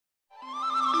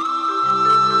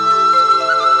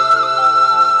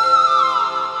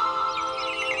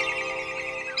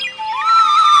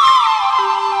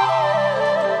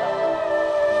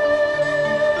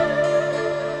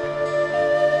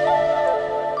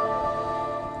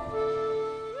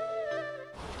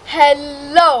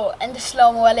Hello and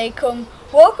Assalamualaikum.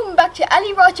 Welcome back to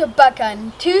Ali Raja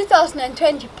Bagan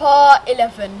 2020 Part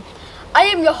 11.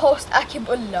 I am your host Aqib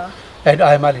Ullah. And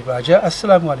I am Ali Raja.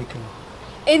 Assalamualikum.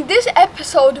 In this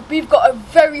episode we've got a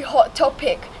very hot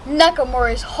topic. Naga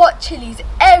Morich hot chilies,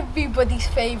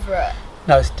 everybody's favourite.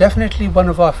 Now it's definitely one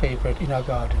of our favourite in our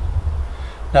garden.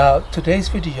 Now today's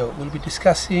video will be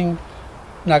discussing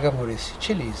Naga Morich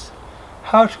chilies.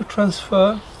 How to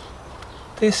transfer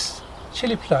this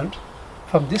chili plant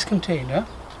from this container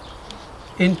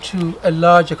into a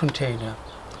larger container.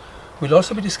 We'll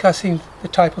also be discussing the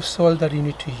type of soil that you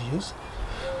need to use.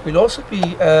 We'll also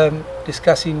be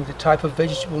discussing the type of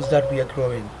vegetables that we are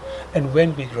growing and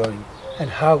when we're growing and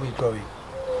how we're growing.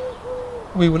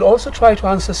 We will also try to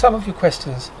answer some of your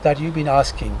questions that you've been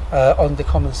asking on the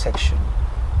comment section.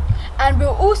 And we'll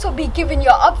also be giving you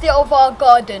an update of our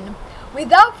garden.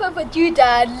 Without further ado,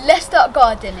 Dad, let's start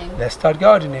gardening. Let's start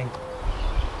gardening.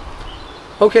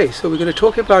 Okay, so we're going to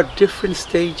talk about different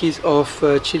stages of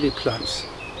chili plants.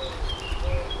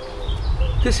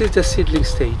 This is the seedling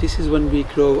stage. This is when we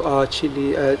grow our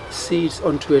chili seeds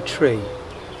onto a tray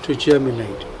to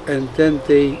germinate, and then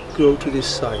they grow to this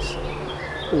size.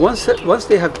 Once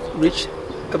they have reached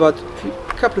about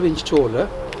a couple of inches taller,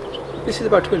 this is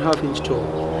about 2.5 inches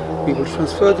tall, we will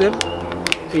transfer them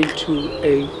into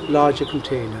a larger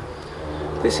container.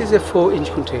 This is a 4-inch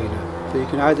container. So you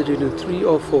can either do it in 3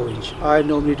 or 4 inch. I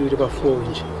normally do it about 4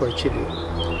 inch for a chili.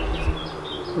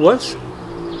 Once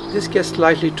this gets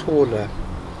slightly taller,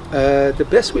 the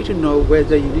best way to know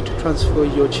whether you need to transfer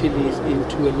your chilies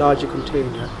into a larger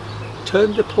container,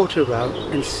 turn the pot around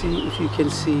and see if you can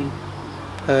see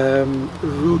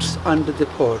roots under the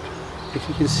pot. If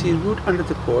you can see root under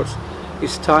the pot,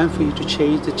 it's time for you to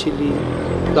change the chili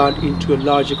plant into a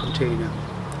larger container.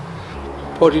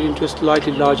 Put it into a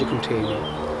slightly larger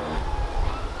container.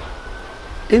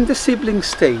 In the seedling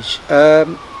stage,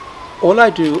 all I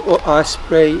do, I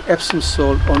spray Epsom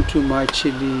salt onto my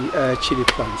chili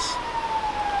plants.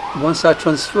 Once I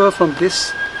transfer from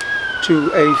this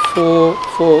to a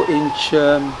 4-inch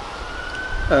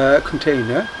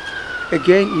container,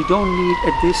 again, you don't need,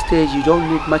 at this stage, you don't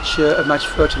need much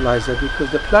fertilizer,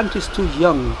 because the plant is too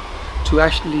young to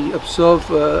actually absorb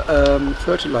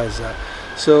fertilizer.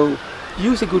 So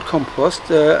use a good compost,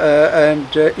 and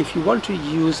if you want to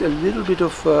use a little bit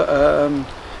of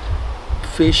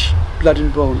fish blood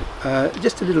and bone,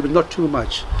 just a little bit, not too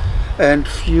much, and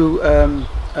few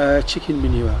chicken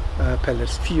manure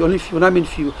pellets. Few, only few. When I mean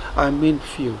few,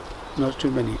 not too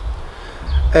many.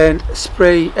 And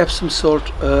spray Epsom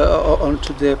salt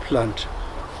onto the plant.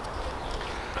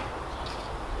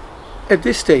 At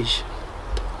this stage,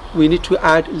 we need to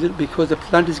add a little, because the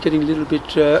plant is getting a little bit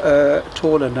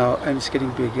taller now and it's getting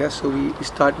bigger, so we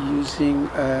start using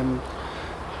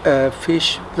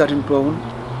fish blood and bone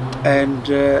and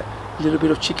a little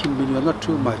bit of chicken manure, not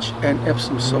too much, and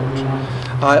Epsom salt.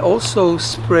 I also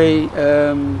spray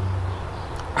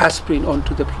aspirin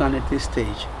onto the plant at this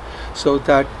stage, so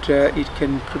that it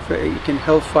can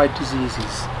help fight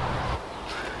diseases.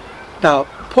 Now,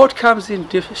 pot comes in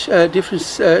different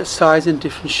size and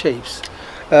different shapes.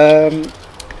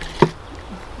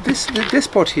 This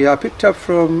pot here I picked up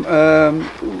from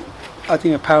I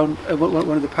think one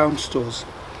of the pound stores.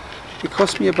 It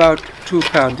cost me about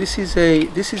 £2. This is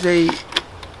a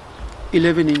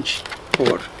 11-inch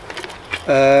pot,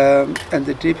 and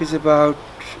the dip is about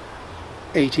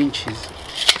 8 inches.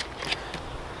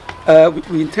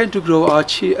 We intend to grow our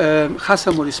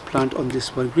Naga Morich plant on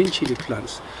this one, green chili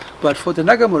plants. But for the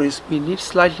Naga Morich, we need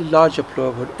slightly larger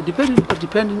plover,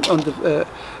 depending on the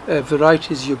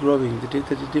varieties you're growing, the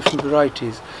different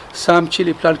varieties. Some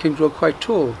chili plant can grow quite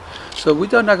tall. So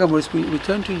with our Naga Morich, we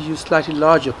tend to use slightly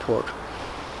larger pot.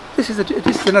 This is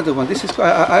another one. This is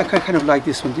I kind of like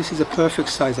this one. This is a perfect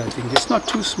size, I think. It's not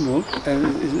too small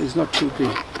and it's not too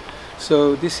big.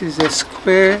 So this is a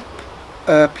square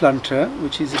planter,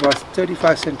 which is about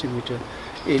 35 centimeter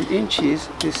in inches.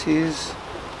 This is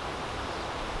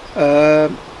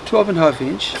 12.5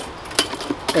 inch,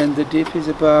 and the dip is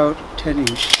about 10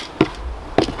 inch.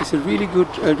 It's a really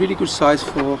good size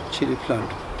for chili plant.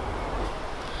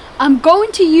 I'm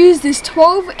going to use this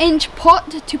 12-inch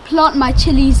pot to plant my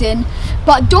chilies in,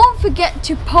 but don't forget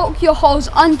to poke your holes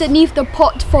underneath the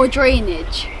pot for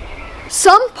drainage.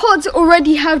 Some pots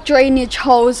already have drainage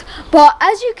holes, but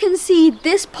as you can see,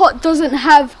 this pot doesn't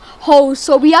have holes,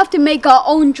 so we have to make our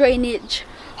own drainage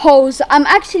holes. I'm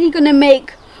actually going to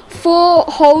make 4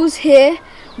 holes here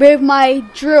with my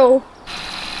drill.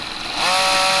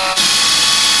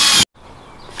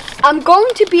 I'm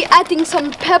going to be adding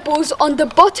some pebbles on the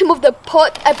bottom of the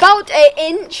pot, about 1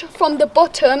 inch from the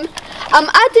bottom. I'm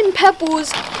adding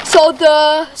pebbles so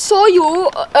the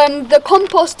soil, the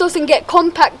compost doesn't get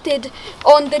compacted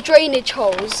on the drainage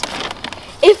holes.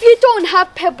 If you don't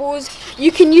have pebbles,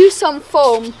 you can use some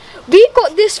foam. We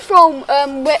got this from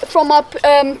our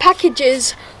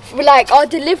packages, like our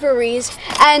deliveries,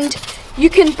 and you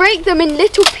can break them in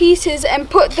little pieces and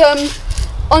put them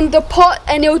on the pot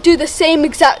and it'll do the same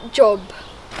exact job.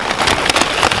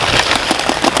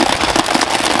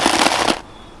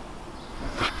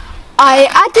 I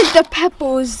added the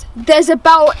pebbles. There's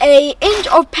about 1 inch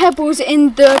of pebbles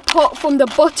in the pot from the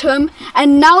bottom,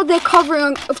 and now they're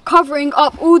covering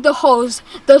up all the holes.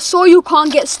 The soil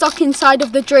can't get stuck inside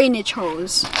of the drainage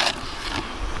holes.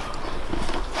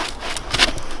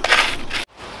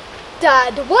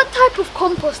 Dad, what type of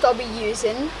compost are we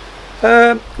using?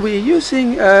 We're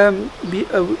using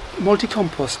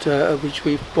multi-compost, which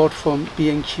we bought from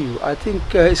B&Q. I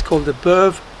think it's called the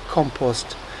Burv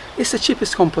compost. It's the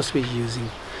cheapest compost we're using.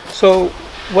 So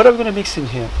what are we going to mix in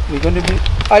here? We're going to be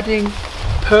adding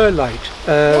perlite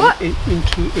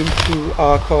into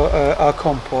our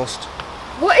compost.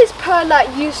 What is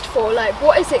perlite used for? Like,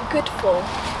 what is it good for?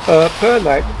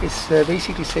 Perlite is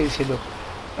basically says here, look,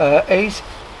 aids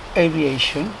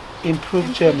aeration,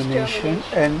 improves germination,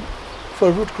 and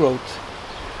for root growth.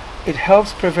 It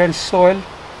helps prevent soil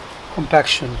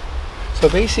compaction. So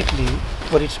basically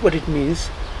what it means,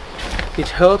 it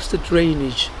helps the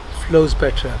drainage flows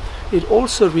better. It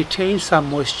also retains some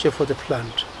moisture for the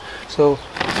plant. So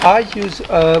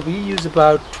we use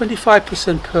about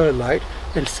 25% perlite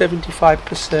and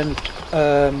 75%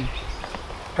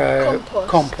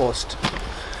 compost.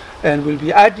 And we'll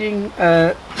be adding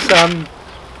some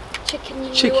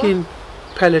chicken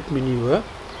pellet manure,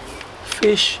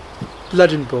 fish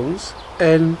blood and bones,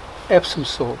 and Epsom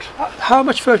salt. How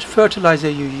much fertilizer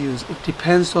you use, it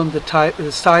depends on the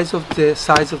size of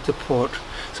the pot.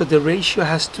 So the ratio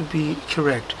has to be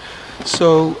correct.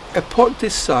 So a pot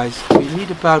this size, we need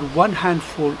about 1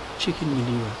 handful chicken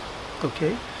manure,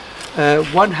 okay,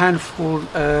 1 handful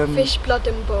fish blood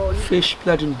and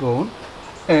bone,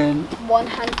 and 1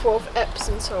 handful of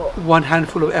Epsom salt. 1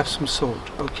 handful of Epsom salt,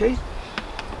 okay.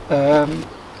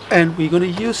 And we're going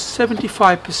to use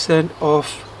 75%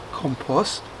 of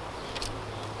compost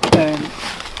and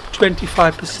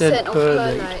 25%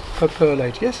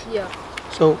 perlite, yes? Yeah.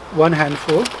 So 1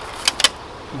 handful,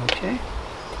 okay.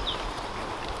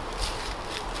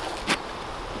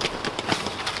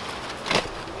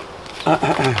 A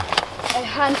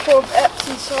handful of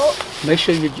Epsom salt. Make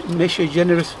sure you're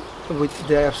generous with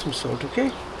the Epsom salt,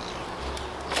 okay?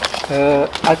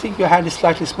 I think your hand is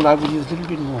slightly small. I will use a little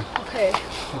bit more. Okay.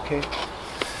 Okay.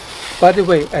 By the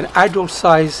way, an adult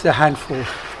size handful.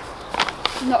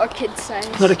 Not a kid size.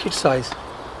 Not a kid size.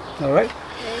 All right.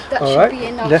 Okay, that all should right. be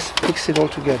enough. Let's mix it all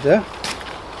together.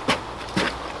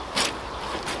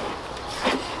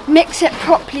 Mix it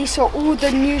properly so all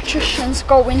the nutrients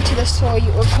go into the soil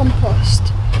or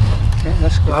compost. Okay,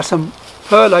 let's go. Add some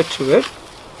perlite to it,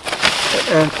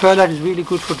 and perlite is really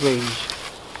good for drainage.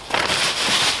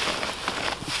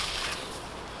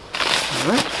 All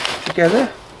right, together.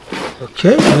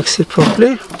 Okay, mix it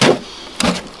properly.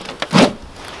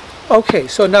 Okay,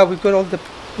 so now we've got all the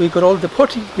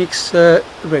potting mix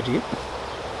ready.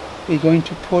 We're going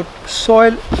to put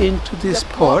soil into this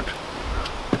pot.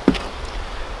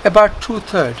 About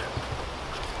 2/3.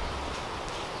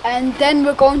 And then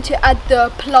we're going to add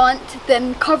the plant,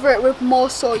 then cover it with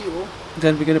more soil.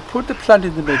 Then we're going to put the plant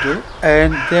in the middle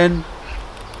and then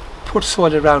put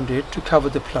soil around it to cover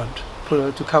the plant,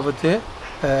 to cover the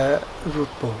root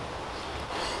ball.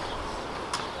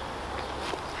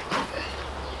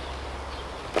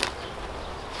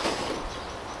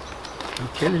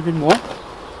 Okay, a little bit more.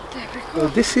 There we go.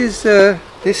 This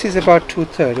is about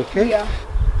 2/3, okay? Yeah.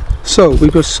 So we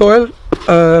got soil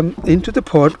into the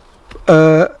pot,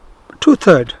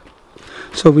 2/3.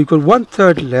 So we've got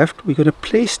 1/3 left. We're going to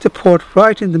place the pot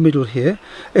right in the middle here,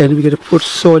 and we're going to put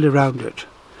soil around it.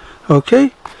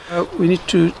 Okay. We need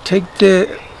to take the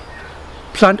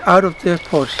plant out of the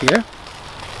pot here.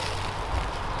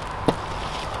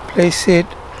 Place it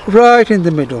right in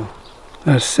the middle.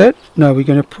 That's it. Now we're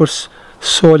going to put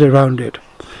soil around it.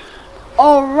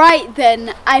 Alright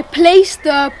then, I placed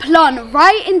the plant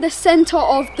right in the center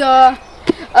of the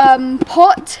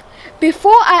pot.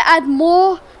 Before I add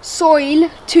more soil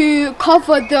to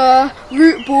cover the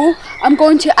root ball, I'm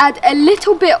going to add a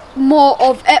little bit more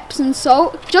of Epsom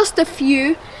salt, just a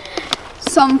few,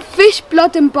 some fish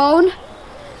blood and bone,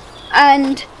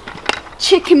 and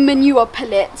chicken manure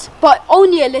pellets, but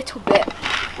only a little bit.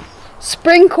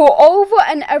 Sprinkle over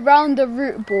and around the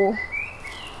root ball.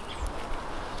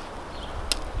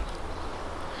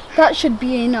 That should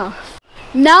be enough.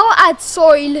 Now add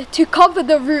soil to cover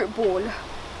the root ball.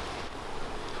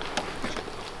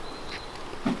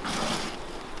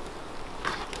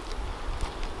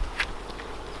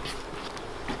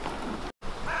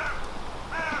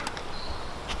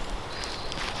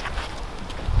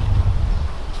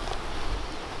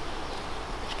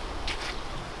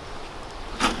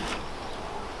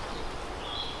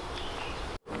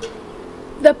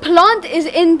 The plant is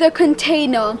in the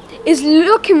container, is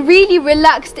looking really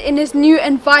relaxed in his new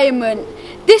environment.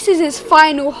 This is his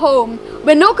final home.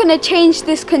 We're not going to change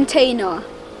this container.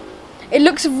 It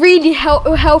looks really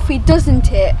healthy,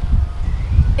 doesn't it?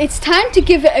 It's time to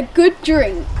give it a good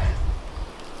drink.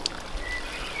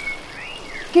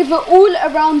 Give it all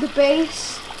around the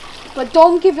base, but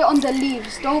don't give it on the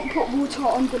leaves. Don't put water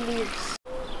on the leaves.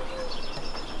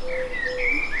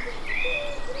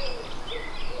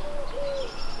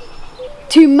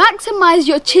 To maximize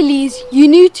your chilies, you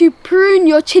need to prune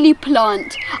your chili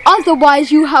plant. Otherwise,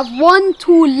 you have one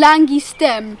tall langy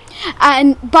stem.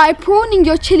 And by pruning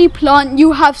your chili plant,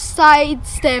 you have side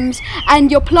stems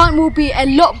and your plant will be a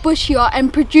lot bushier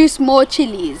and produce more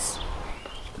chilies.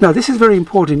 Now this is very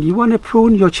important. You want to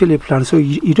prune your chili plant, so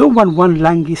you don't want one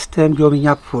langy stem going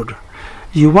upward.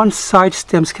 You want side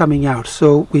stems coming out.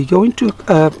 So we're going to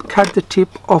cut the tip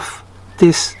of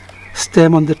this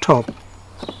stem on the top.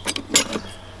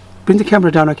 Bring the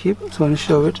camera down, Aqib, so I want to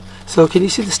show it. So can you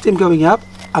see the stem going up?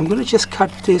 I'm going to just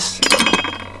cut this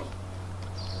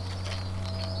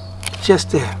just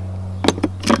there.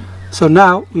 So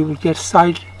now we will get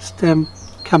side stem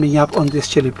coming up on this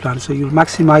chili plant, so you'll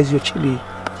maximize your chili.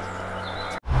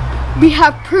 We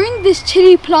have pruned this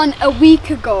chili plant a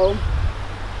week ago.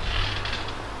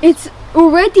 It's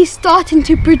already starting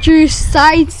to produce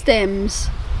side stems.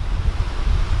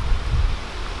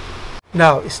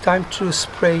 Now it's time to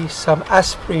spray some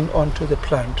aspirin onto the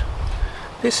plant.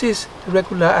 This is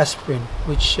regular aspirin,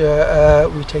 which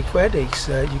we take for headaches.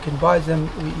 You can buy them.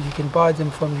 You can buy them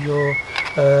from your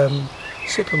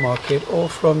supermarket or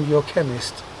from your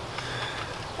chemist.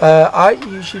 I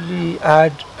usually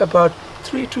add about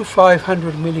 300 to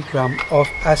 500 milligram of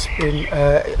aspirin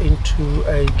into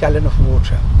a gallon of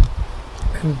water,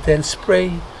 and then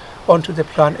spray onto the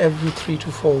plant every 3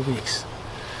 to 4 weeks.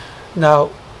 Now,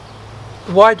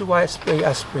 why do I spray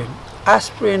aspirin?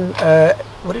 Aspirin,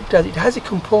 what it does, it has a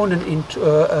component in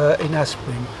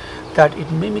aspirin that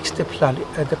it mimics the plant.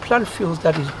 The plant feels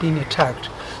that it's being attacked,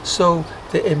 so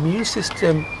the immune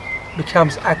system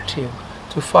becomes active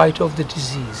to fight off the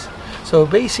disease. So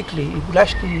basically, it will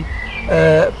actually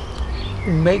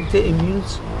make the immune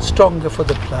stronger for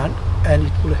the plant, and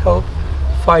it will help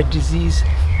fight disease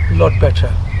a lot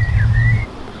better.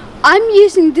 I'm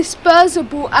using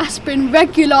dispersible aspirin,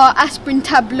 regular aspirin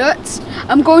tablets.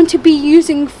 I'm going to be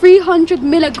using 300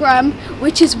 milligram,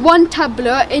 which is 1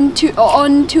 tablet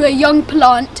onto a young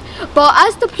plant. But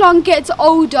as the plant gets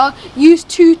older, use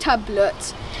 2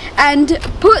 tablets. And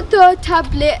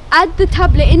add the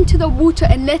tablet into the water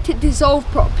and let it dissolve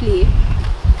properly.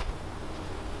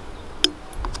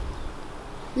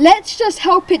 Let's just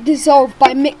help it dissolve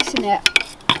by mixing it.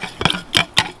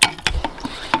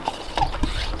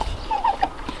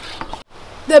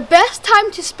 The best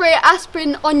time to spray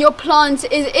aspirin on your plants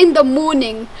is in the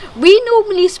morning. We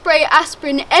normally spray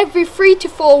aspirin every 3 to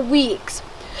 4 weeks.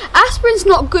 Aspirin's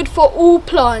not good for all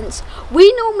plants.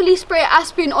 We normally spray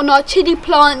aspirin on our chili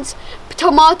plants,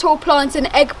 tomato plants and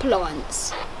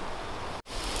eggplants.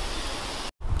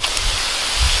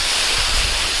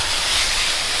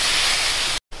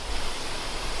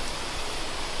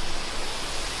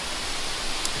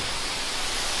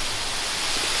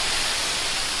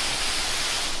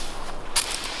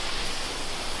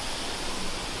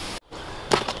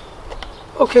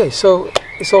 Okay, so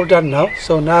it's all done now.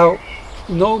 So now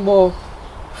no more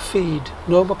feed,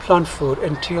 no more plant food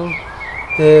until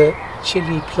the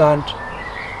chili plant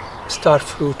start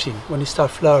fruiting, when it start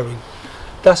flowering.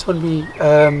 That's when we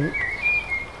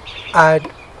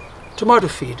add tomato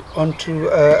feed onto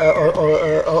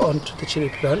the chili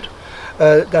plant.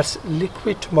 That's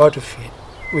liquid tomato feed.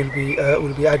 We'll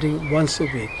be adding once a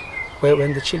week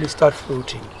when the chili start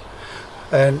fruiting.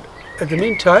 And in the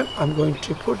meantime, I'm going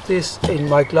to put this in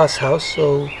my glass house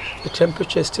so the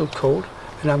temperature is still cold,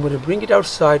 and I'm going to bring it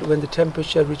outside when the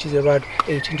temperature reaches around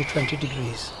 18 to 20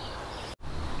 degrees.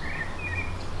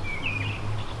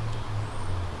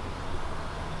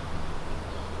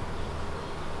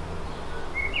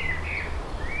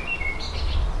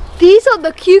 These are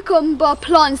the cucumber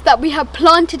plants that we have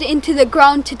planted into the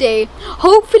ground today.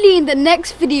 Hopefully in the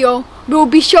next video we'll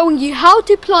be showing you how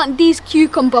to plant these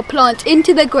cucumber plants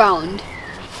into the ground.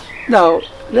 Now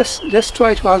let's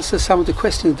try to answer some of the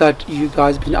questions that you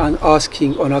guys been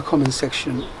asking on our comment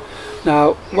section.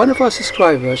 Now, one of our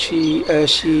subscribers, she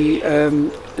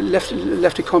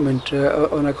left a comment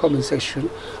on our comment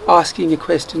section asking a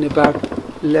question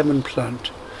about lemon plant.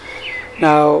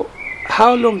 Now,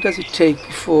 how long does it take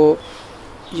before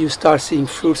you start seeing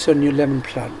fruits on your lemon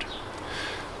plant?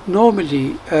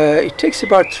 Normally, it takes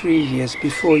about 3 years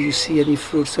before you see any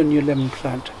fruits on your lemon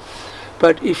plant.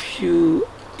 But if you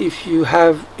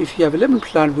have a lemon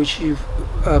plant which you've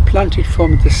planted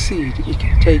from the seed, it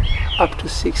can take up to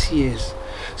 6 years.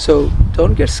 So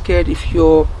don't get scared if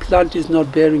your plant is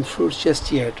not bearing fruits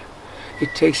just yet.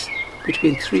 It takes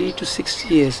between 3 to 6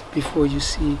 years before you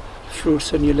see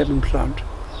fruits on your lemon plant.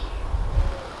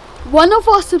 One of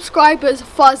our subscribers,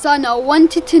 Farzana,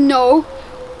 wanted to know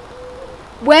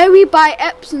where we buy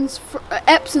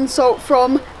Epsom salt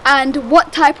from and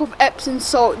what type of Epsom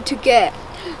salt to get.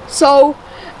 So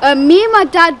me and my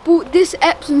dad bought this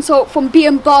Epsom salt from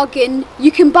Bargain.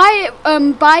 You can buy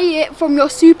it from your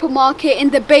supermarket in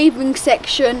the bathing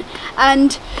section,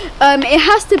 and it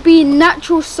has to be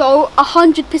natural salt,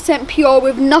 100% pure,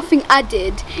 with nothing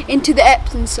added into the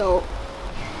Epsom salt.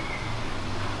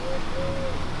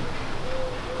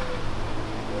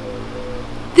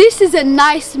 This is a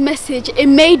nice message. It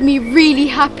made me really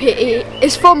happy.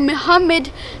 It's from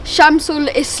Muhammad Shamsul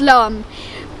Islam.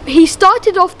 He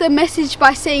started off the message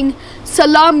by saying,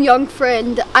 "Salam young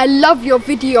friend, I love your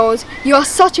videos. You are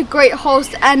such a great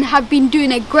host and have been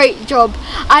doing a great job.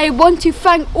 I want to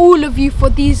thank all of you for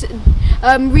these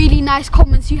really nice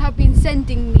comments you have been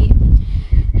sending me."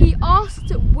 He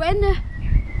asked,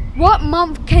 what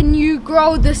month can you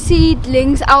grow the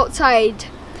seedlings outside?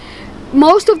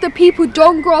 Most of the people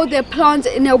don't grow their plants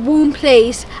in a warm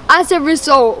place. As a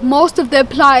result, most of the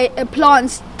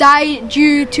plants die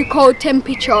due to cold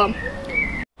temperature.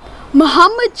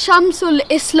 Muhammad Shamsul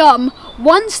Islam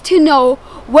wants to know,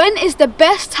 when is the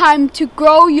best time to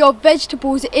grow your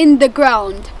vegetables in the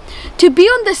ground? To be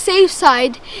on the safe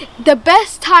side, the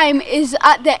best time is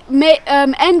at the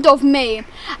end of May.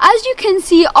 As you can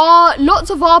see, lots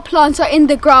of our plants are in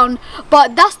the ground,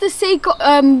 but that's the sake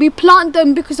we plant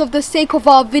them because of the sake of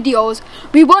our videos.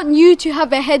 We want you to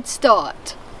have a head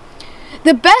start.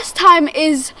 The best time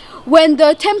is when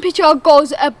the temperature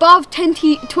goes above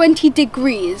 20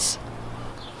 degrees.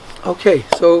 Okay,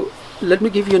 so let me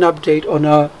give you an update on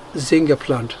our zinger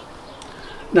plant.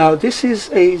 Now this is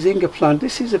a zinger plant.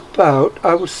 This is about,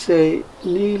 I would say,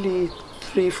 nearly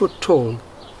 3 foot tall.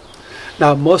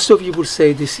 Now most of you would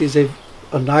say this is a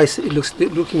nice, it looks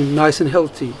looking nice and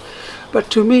healthy, but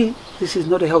to me this is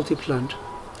not a healthy plant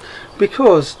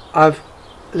because I've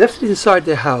left it inside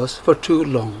the house for too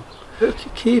long.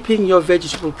 Keeping your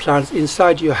vegetable plants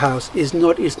inside your house is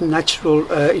not its natural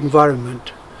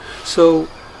environment. So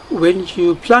when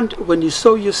you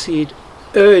sow your seed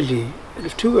early,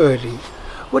 too early,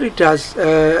 what it does,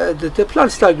 the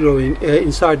plants start growing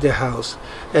inside the house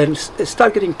and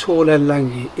start getting tall and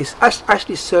lanky. It's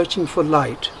actually searching for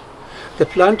light. The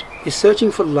plant is searching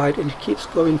for light and it keeps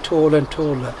going taller and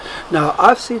taller. Now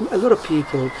I've seen a lot of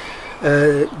people,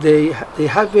 they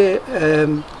have a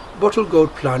bottle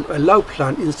gourd plant, a low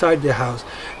plant inside their house,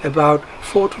 about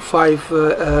 4 to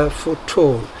 5 foot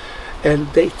tall, and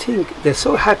they think they're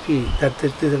so happy that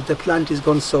the plant is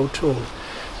gone so tall.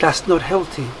 That's not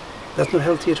healthy. That's not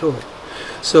healthy at all.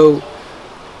 So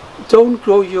don't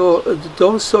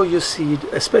sow your seed,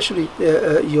 especially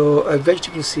your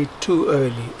vegetable seed, too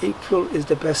early. April is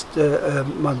the best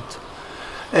month.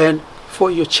 And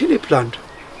for your chili plant,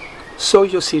 sow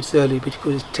your seeds early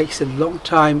because it takes a long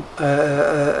time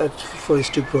for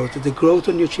it to grow. The growth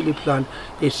on your chili plant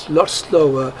is a lot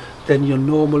slower than your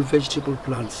normal vegetable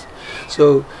plants.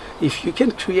 So if you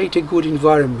can create a good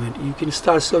environment, you can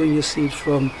start sowing your seed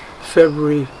from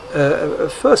February,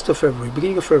 1st of February,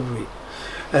 beginning of February,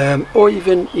 or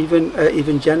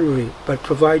even January, but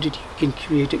provided you can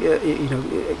create,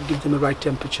 give them a right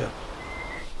temperature.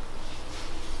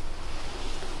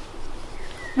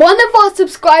 One of our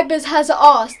subscribers has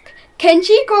asked, can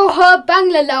she grow her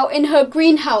bangladeau in her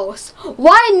greenhouse?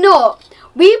 Why not?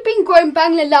 We've been growing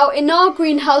bangladeau in our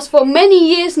greenhouse for many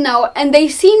years now and they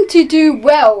seem to do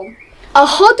well. Our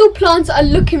huddle plants are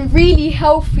looking really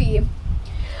healthy.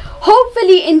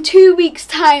 Hopefully in 2 weeks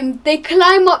time they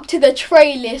climb up to the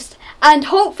tray list, and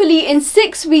hopefully in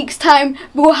 6 weeks time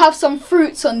we'll have some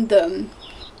fruits on them.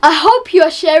 I hope you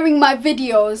are sharing my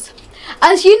videos.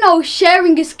 As you know,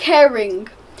 sharing is caring.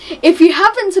 If you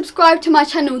haven't subscribed to my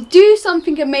channel, do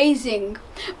something amazing.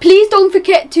 Please don't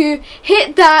forget to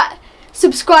hit that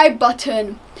subscribe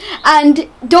button. And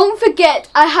don't forget,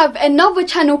 I have another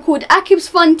channel called Aqib's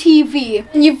Fun TV.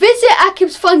 When you visit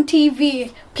Aqib's Fun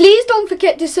TV, please don't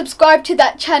forget to subscribe to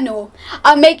that channel.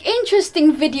 I make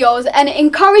interesting videos and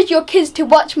encourage your kids to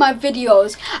watch my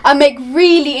videos. I make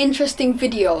really interesting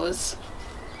videos.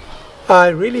 I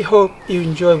really hope you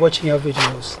enjoy watching our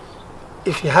videos.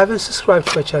 If you haven't subscribed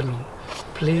to our channel,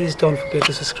 please don't forget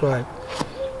to subscribe.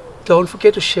 Don't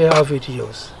forget to share our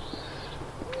videos.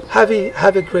 Have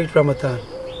a great Ramadan.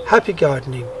 Happy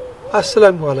gardening.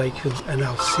 Assalamualaikum, and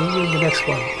I'll see you in the next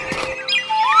one.